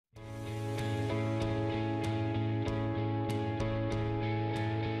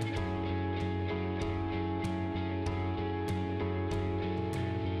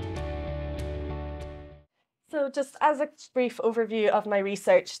So just as a brief overview of my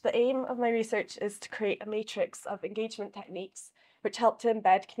research, the aim of my research is to create a matrix of engagement techniques which help to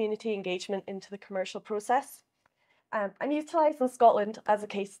embed community engagement into the commercial process. I'm utilising Scotland as a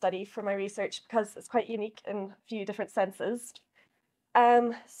case study for my research because it's quite unique in a few different senses.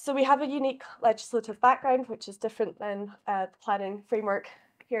 So we have a unique legislative background, which is different than the planning framework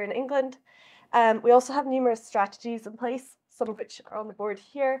here in England. We also have numerous strategies in place, some of which are on the board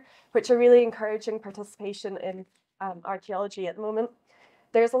here, which are really encouraging participation in archaeology at the moment.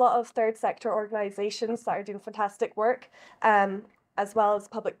 There's a lot of third sector organisations that are doing fantastic work, as well as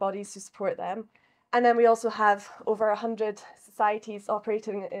public bodies who support them. And then we also have over 100 societies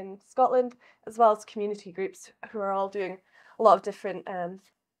operating in Scotland, as well as community groups who are all doing a lot of different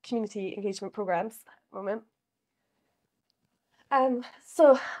community engagement programs at the moment.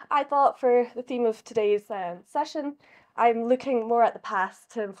 So I thought for the theme of today's session, I'm looking more at the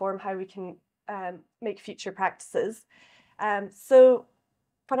past to inform how we can make future practices. So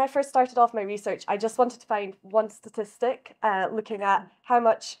when I first started off my research, I just wanted to find one statistic looking at how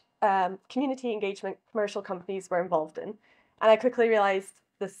much community engagement commercial companies were involved in. And I quickly realized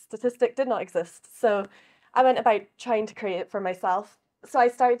this statistic did not exist. So I went about trying to create it for myself. So I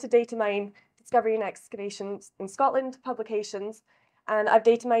started to data mine discovery and excavations in Scotland publications, and I've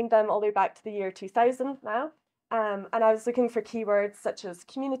data mined them all the way back to the year 2000 now. And I was looking for keywords such as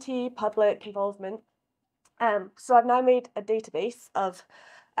community, public, involvement. So I've now made a database of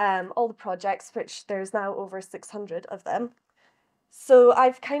all the projects, which there's now over 600 of them. So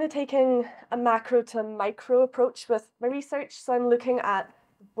I've kind of taken a macro to micro approach with my research. So I'm looking at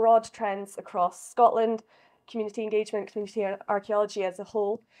broad trends across Scotland, community engagement, community archaeology as a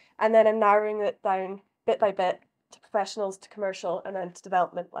whole, and then I'm narrowing it down bit by bit to professionals, to commercial, and then to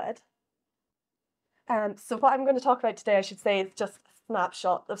development-led. So what I'm going to talk about today, I should say, is just a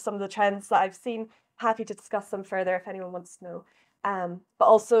snapshot of some of the trends that I've seen. Happy to discuss them further if anyone wants to know. But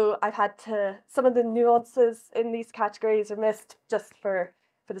also I've had to, some of the nuances in these categories are missed just for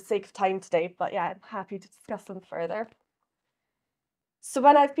the sake of time today, but yeah, I'm happy to discuss them further. So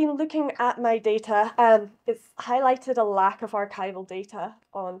when I've been looking at my data, it's highlighted a lack of archival data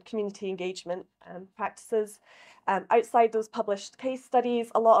on community engagement practices. Outside those published case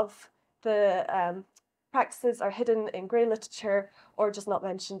studies, a lot of the practices are hidden in grey literature or just not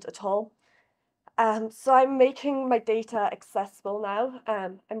mentioned at all. So I'm making my data accessible now.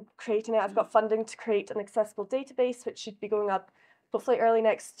 I'm creating it. I've got funding to create an accessible database, which should be going up hopefully early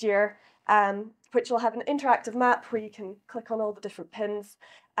next year, which will have an interactive map where you can click on all the different pins,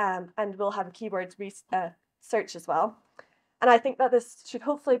 and we'll have a keywords search as well. And I think that this should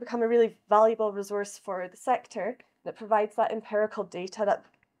hopefully become a really valuable resource for the sector that provides that empirical data that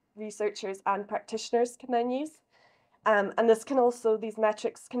researchers and practitioners can then use. And this can also, these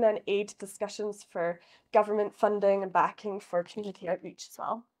metrics can then aid discussions for government funding and backing for community outreach as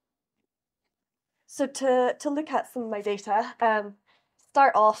well. So to look at some of my data,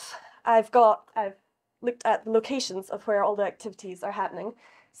 start off, I've looked at the locations of where all the activities are happening.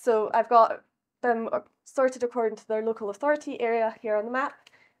 So I've got them sorted according to their local authority area here on the map,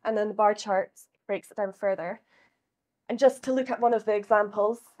 and then the bar chart breaks it down further. And just to look at one of the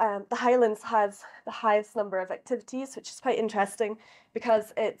examples, the Highlands has the highest number of activities, which is quite interesting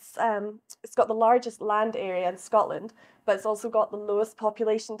because it's got the largest land area in Scotland, but it's also got the lowest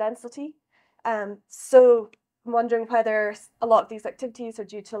population density. So I'm wondering whether a lot of these activities are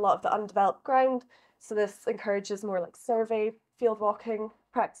due to a lot of the undeveloped ground. So this encourages more like survey, field walking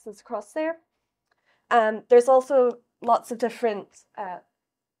practices across there. There's also lots of different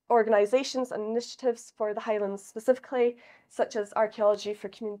organisations and initiatives for the Highlands specifically, such as Archaeology for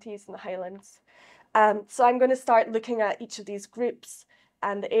Communities in the Highlands. So I'm going to start looking at each of these groups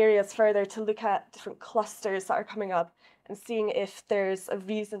and the areas further to look at different clusters that are coming up and seeing if there's a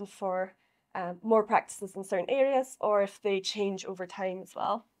reason for more practices in certain areas or if they change over time as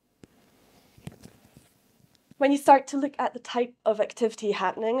well. When you start to look at the type of activity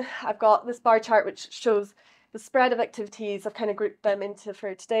happening, I've got this bar chart which shows the spread of activities. I've kind of grouped them into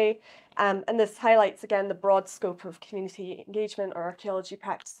for today, and this highlights again the broad scope of community engagement or archaeology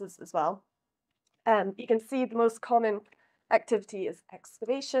practices as well. You can see the most common activity is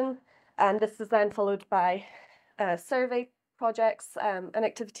excavation, and this is then followed by survey projects and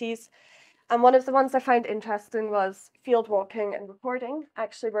activities. And one of the ones I found interesting was field walking and reporting.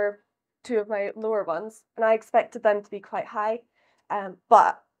 Actually, were two of my lower ones, and I expected them to be quite high,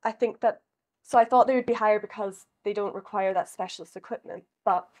 but I think that. So I thought they would be higher because they don't require that specialist equipment,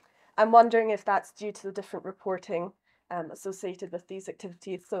 but I'm wondering if that's due to the different reporting associated with these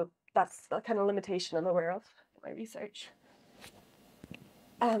activities. So that's the kind of limitation I'm aware of in my research.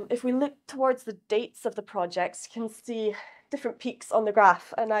 if we look towards the dates of the projects, you can see different peaks on the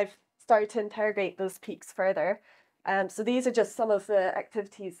graph, and I've started to interrogate those peaks further. So these are just some of the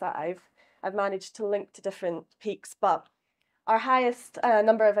activities that I've managed to link to different peaks, but our highest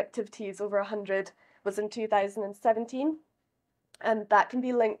number of activities, over 100, was in 2017, and that can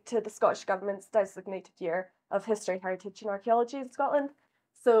be linked to the Scottish Government's designated year of history, heritage and archaeology in Scotland.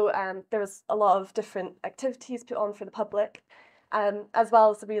 So there was a lot of different activities put on for the public, as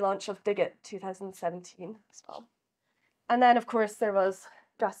well as the relaunch of Dig It 2017 as well. And then, of course, there was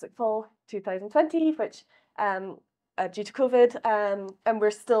drastic fall 2020, which due to COVID, and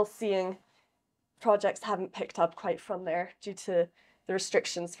we're still seeing projects haven't picked up quite from there due to the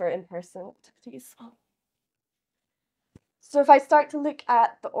restrictions for in-person activities. So if I start to look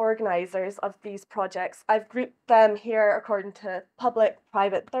at the organisers of these projects, I've grouped them here according to public,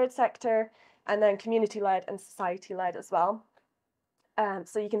 private, third sector, and then community-led and society-led as well.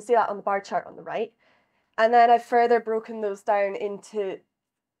 So you can see that on the bar chart on the right. And then I've further broken those down into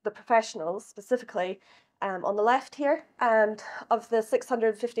the professionals specifically on the left here. And of the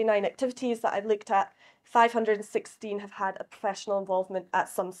 659 activities that I've looked at, 516 have had a professional involvement at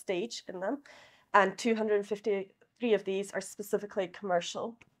some stage in them, and 253 of these are specifically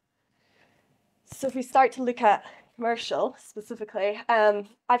commercial. So if we start to look at commercial specifically,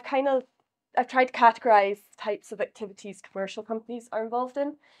 I've tried to categorize types of activities commercial companies are involved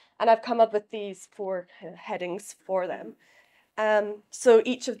in, and I've come up with these 4 headings for them. So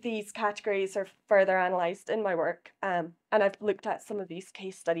each of these categories are further analysed in my work, and I've looked at some of these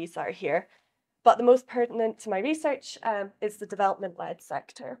case studies that are here. But the most pertinent to my research is the development-led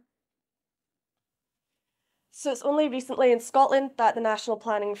sector. So it's only recently in Scotland that the National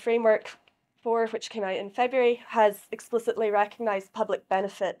Planning Framework 4, which came out in February, has explicitly recognised public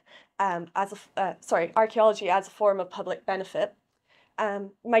benefit archaeology as a form of public benefit.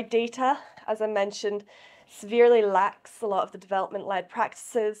 My data, as I mentioned, severely lacks a lot of the development-led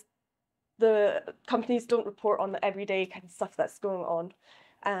practices. The companies don't report on the everyday kind of stuff that's going on.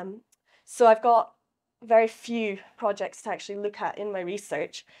 So I've got very few projects to actually look at in my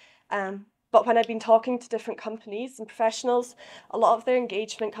research. But when I've been talking to different companies and professionals, a lot of their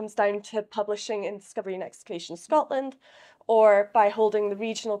engagement comes down to publishing in Discovery and Excavation Scotland, or by holding the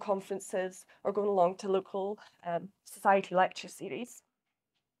regional conferences or going along to local society lecture series.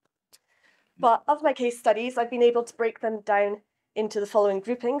 But of my case studies, I've been able to break them down into the following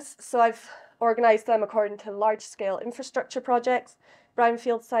groupings. So I've organised them according to large-scale infrastructure projects,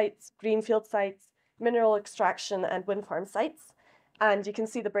 brownfield sites, greenfield sites, mineral extraction and wind farm sites. And you can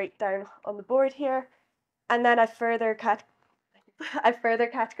see the breakdown on the board here. And then I've further categorised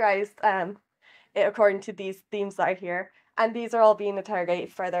it according to these themes that are here. And these are all being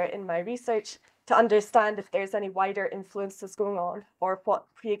interrogated further in my research to understand if there's any wider influences going on or what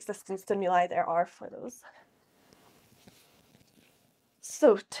pre-existing stimuli there are for those.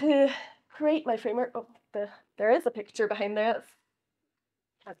 So to create my framework, there is a picture behind there.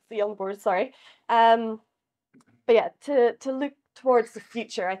 That's the on board, sorry. But yeah, to look towards the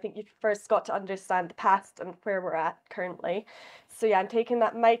future, I think you've first got to understand the past and where we're at currently. So yeah, I'm taking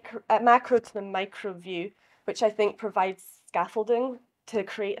that macro to the micro view, which I think provides scaffolding to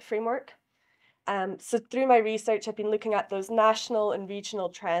create a framework. So through my research, I've been looking at those national and regional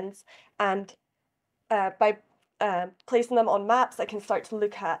trends, and by placing them on maps, I can start to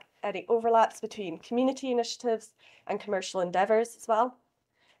look at any overlaps between community initiatives and commercial endeavours as well.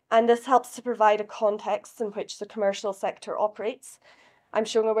 And this helps to provide a context in which the commercial sector operates. I'm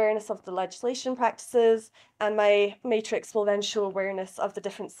showing awareness of the legislation practices, and my matrix will then show awareness of the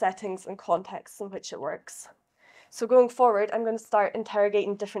different settings and contexts in which it works. So going forward, I'm going to start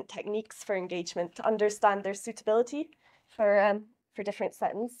interrogating different techniques for engagement to understand their suitability for different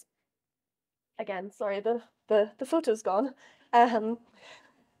settings. Again, sorry, the photo's gone.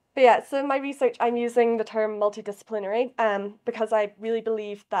 But yeah, so in my research, I'm using the term multidisciplinary because I really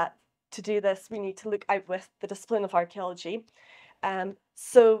believe that to do this, we need to look out with the discipline of archaeology.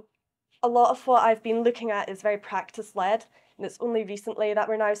 So a lot of what I've been looking at is very practice-led, and it's only recently that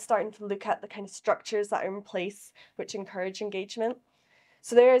we're now starting to look at the kind of structures that are in place which encourage engagement.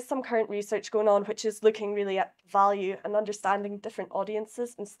 So there is some current research going on which is looking really at value and understanding different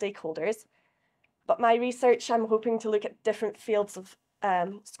audiences and stakeholders. But my research, I'm hoping to look at different fields of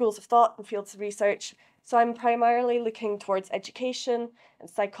schools of thought and fields of research. So I'm primarily looking towards education and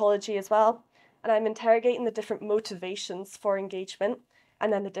psychology as well. And I'm interrogating the different motivations for engagement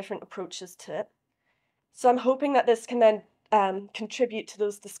and then the different approaches to it. So I'm hoping that this can then contribute to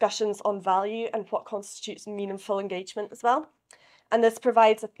those discussions on value and what constitutes meaningful engagement as well. And this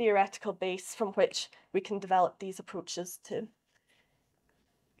provides a theoretical base from which we can develop these approaches too.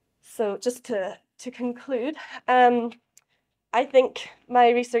 So just to conclude, I think my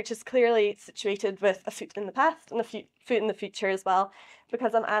research is clearly situated with a foot in the past and a foot in the future as well,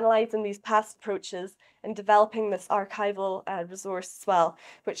 because I'm analysing these past approaches and developing this archival resource as well,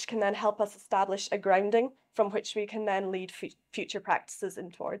 which can then help us establish a grounding from which we can then lead future practices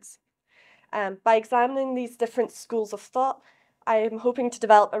in towards. By examining these different schools of thought, I am hoping to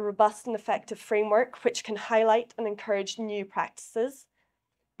develop a robust and effective framework which can highlight and encourage new practices.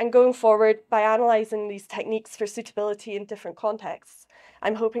 And going forward, by analysing these techniques for suitability in different contexts,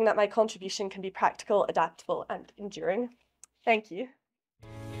 I'm hoping that my contribution can be practical, adaptable, and enduring. Thank you.